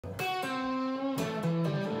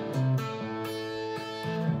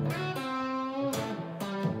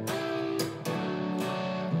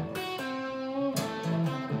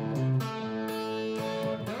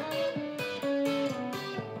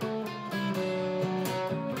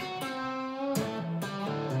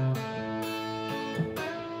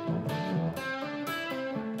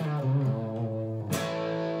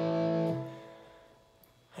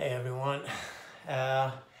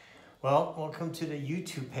Well, welcome to the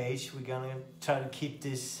YouTube page. We're gonna try to keep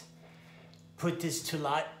this, put this to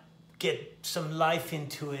life, get some life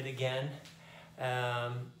into it again.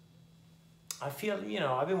 I feel, you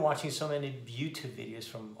know, I've been watching so many YouTube videos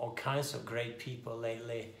from all kinds of great people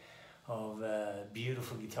lately of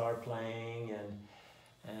beautiful guitar playing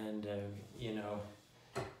and you know,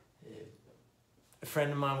 a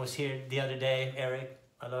friend of mine was here the other day, Eric,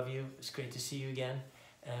 I love you, it's great to see you again.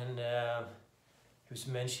 And he was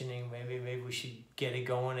mentioning maybe we should get it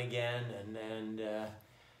going again and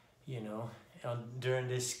you know, during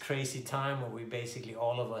this crazy time where we basically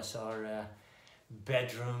all of us are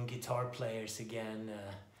bedroom guitar players again,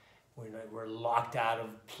 we're locked out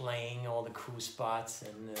of playing all the cool spots,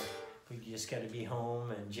 and we just got to be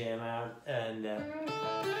home and jam out and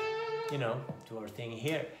you know, do our thing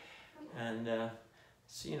here. And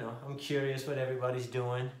so, you know, I'm curious what everybody's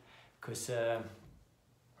doing, because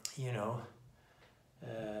you know,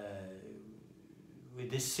 with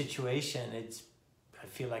this situation, I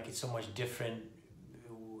feel like it's so much different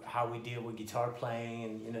how we deal with guitar playing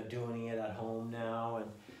and, you know, doing it at home now. And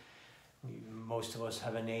most of us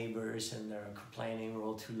have a neighbors and they're complaining we're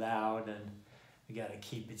all too loud and we got to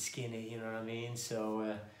keep it skinny, you know what I mean?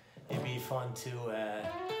 So it'd be fun to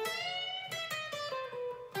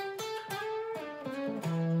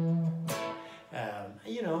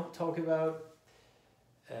you know, talk about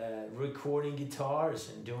recording guitars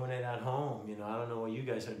and doing it at home. You know, I don't know what you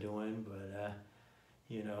guys are doing, but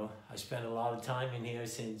you know, I spent a lot of time in here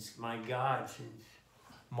since, my God, since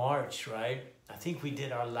March, right? I think we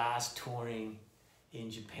did our last touring in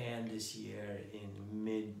Japan this year in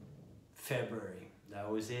mid-February. That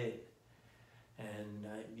was it. And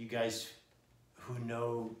you guys who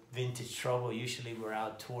know Vintage Trouble, usually we're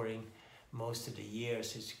out touring most of the year,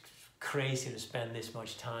 so it's crazy to spend this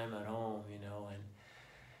much time at home, you know, and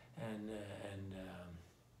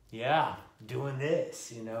yeah, doing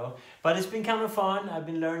this, you know. But it's been kind of fun. I've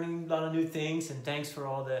been learning a lot of new things, and thanks for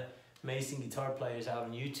all the amazing guitar players out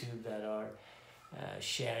on YouTube that are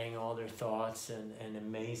sharing all their thoughts and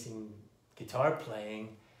amazing guitar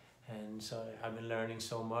playing. And so I've been learning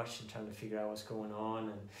so much and trying to figure out what's going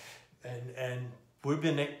on, and we've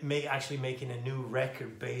been actually making a new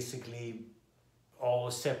record, basically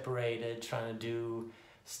all separated, trying to do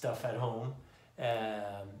stuff at home,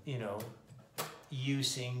 you know,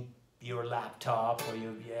 using your laptop or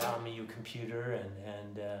your computer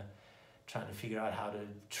and trying to figure out how to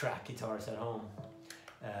track guitars at home.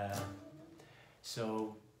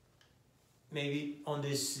 So maybe on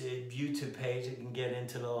this YouTube page I can get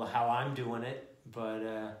into a little how I'm doing it, but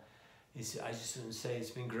I just want to say it's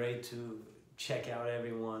been great to check out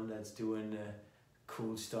everyone that's doing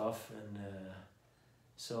cool stuff, and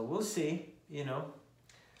so we'll see, you know.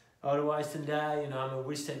 Otherwise than that, you know, I mean,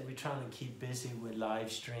 we're trying to keep busy with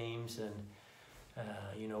live streams, and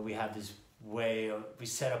you know, we have this way of, we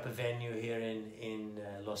set up a venue here in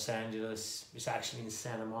Los Angeles. It's actually in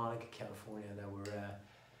Santa Monica, California, that we're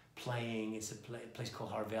playing. It's a place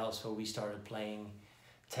called Harvell's, where we started playing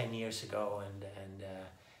 10 years ago, and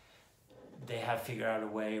they have figured out a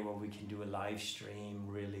way where we can do a live stream,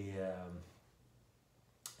 really,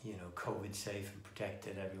 you know, COVID safe and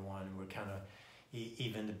protected everyone. We're kind of,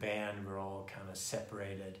 even the band, we're all kind of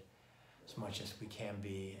separated as much as we can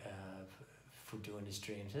be for doing the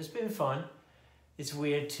streams. It's been fun. It's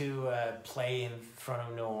weird to play in front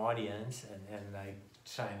of no audience and like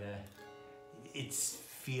trying to, it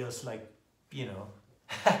feels like, you know,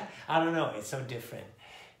 I don't know, it's so different.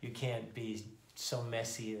 You can't be so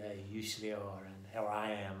messy that you usually are, or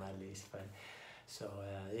I am at least. But so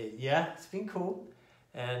yeah, it's been cool.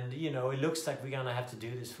 And, you know, it looks like we're gonna have to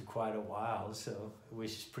do this for quite a while, so,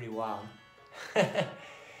 which is pretty wild.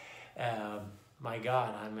 My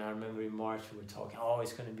God, I mean, I remember in March we were talking, oh,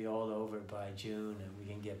 it's gonna be all over by June and we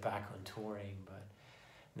can get back on touring. But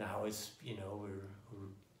now it's, you know,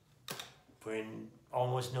 we're in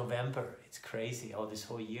almost November. It's crazy. Oh, this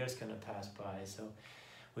whole year is gonna pass by, so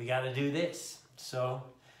we gotta do this. So,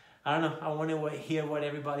 I don't know, I wanna hear what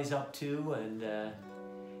everybody's up to, and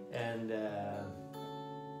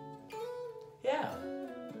yeah.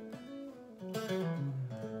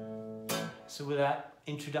 So with that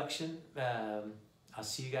introduction, I'll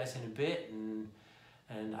see you guys in a bit, and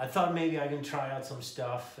I thought maybe I can try out some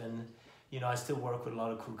stuff, and you know, I still work with a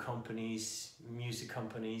lot of cool companies, music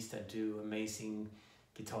companies that do amazing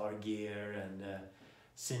guitar gear, and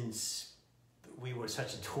since we were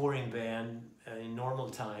such a touring band in normal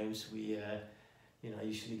times, we you know,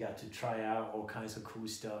 usually got to try out all kinds of cool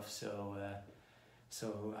stuff.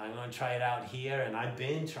 So I'm gonna try it out here, and I've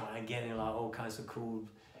been getting all kinds of cool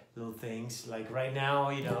little things. Like right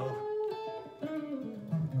now, you know,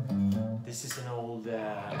 this is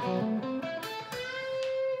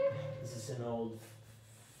an old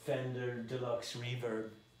Fender Deluxe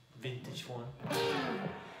Reverb, vintage one.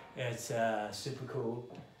 It's super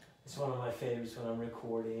cool. It's one of my favorites when I'm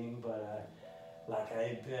recording, but like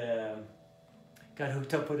I got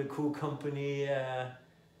hooked up with a cool company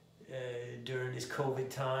during this COVID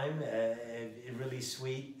time. A really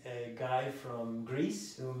sweet guy from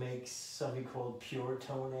Greece who makes something called Pure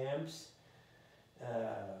Tone amps.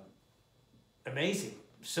 Amazing,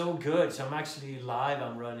 so good. So I'm actually live.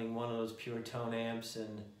 I'm running one of those Pure Tone amps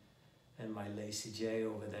and my Lacy J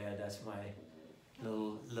over there. That's my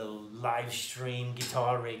little live stream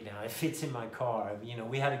guitar rig now. It fits in my car. You know,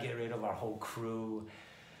 we had to get rid of our whole crew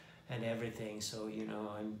and everything. So you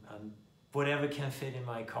know, I'm whatever can fit in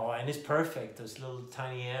my car, and it's perfect. Those little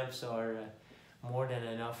tiny amps are more than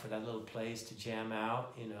enough for that little place to jam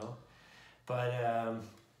out. You know, but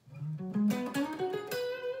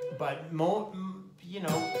more, you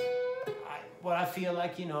know, what I feel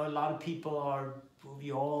like, you know, a lot of people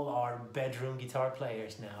we all are bedroom guitar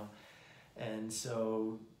players now. And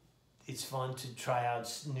so it's fun to try out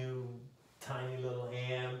new tiny little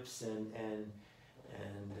amps and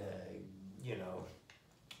you know,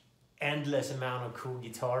 endless amount of cool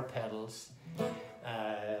guitar pedals.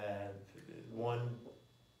 One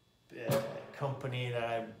company that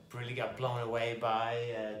I really got blown away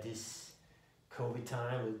by this COVID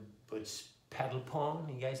time was Pedal Pong.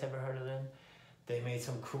 You guys ever heard of them? They made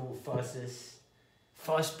some cool fuzz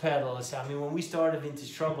pedals. I mean, when we started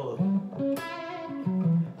Vintage Trouble,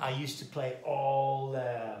 I used to play all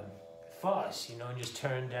fuzz, you know, and just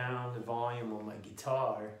turn down the volume on my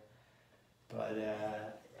guitar. But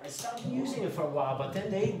I stopped using it for a while, but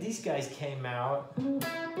then these guys came out.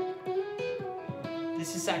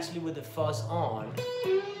 This is actually with the fuzz on.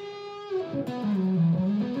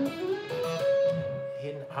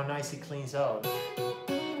 How nice it cleans up.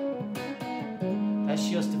 That's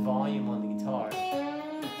just the volume on the guitar.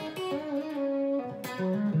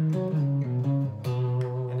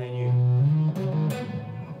 And then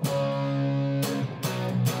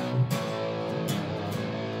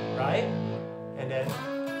right? And then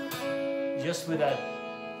just with that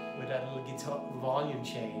little guitar volume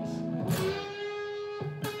change.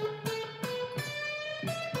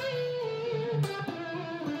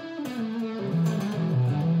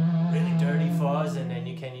 And then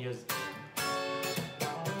you can use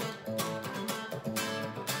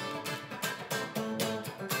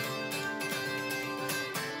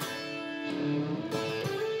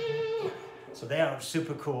so they are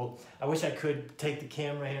super cool. I wish I could take the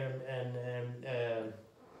camera here and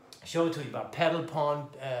show it to you about Pedal Pond.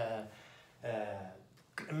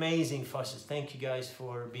 Amazing fuzzes. Thank you guys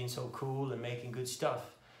for being so cool and making good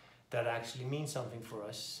stuff that actually means something for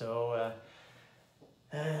us. So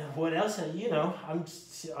what else? You know,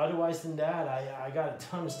 otherwise than that, I got a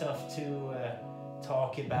ton of stuff to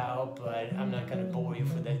talk about, but I'm not gonna bore you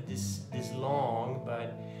for this long.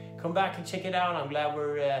 But come back and check it out. I'm glad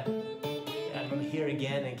I'm here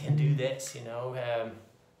again and can do this. You know,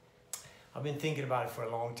 I've been thinking about it for a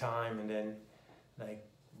long time, and then like,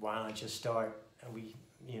 why not just start? And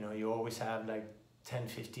you know, you always have like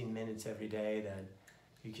 10-15 minutes every day that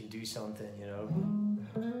you can do something. You know.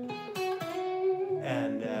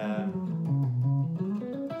 And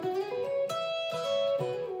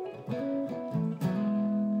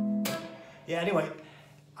yeah, anyway,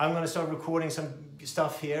 I'm gonna start recording some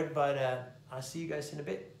stuff here, but I'll see you guys in a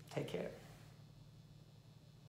bit. Take care.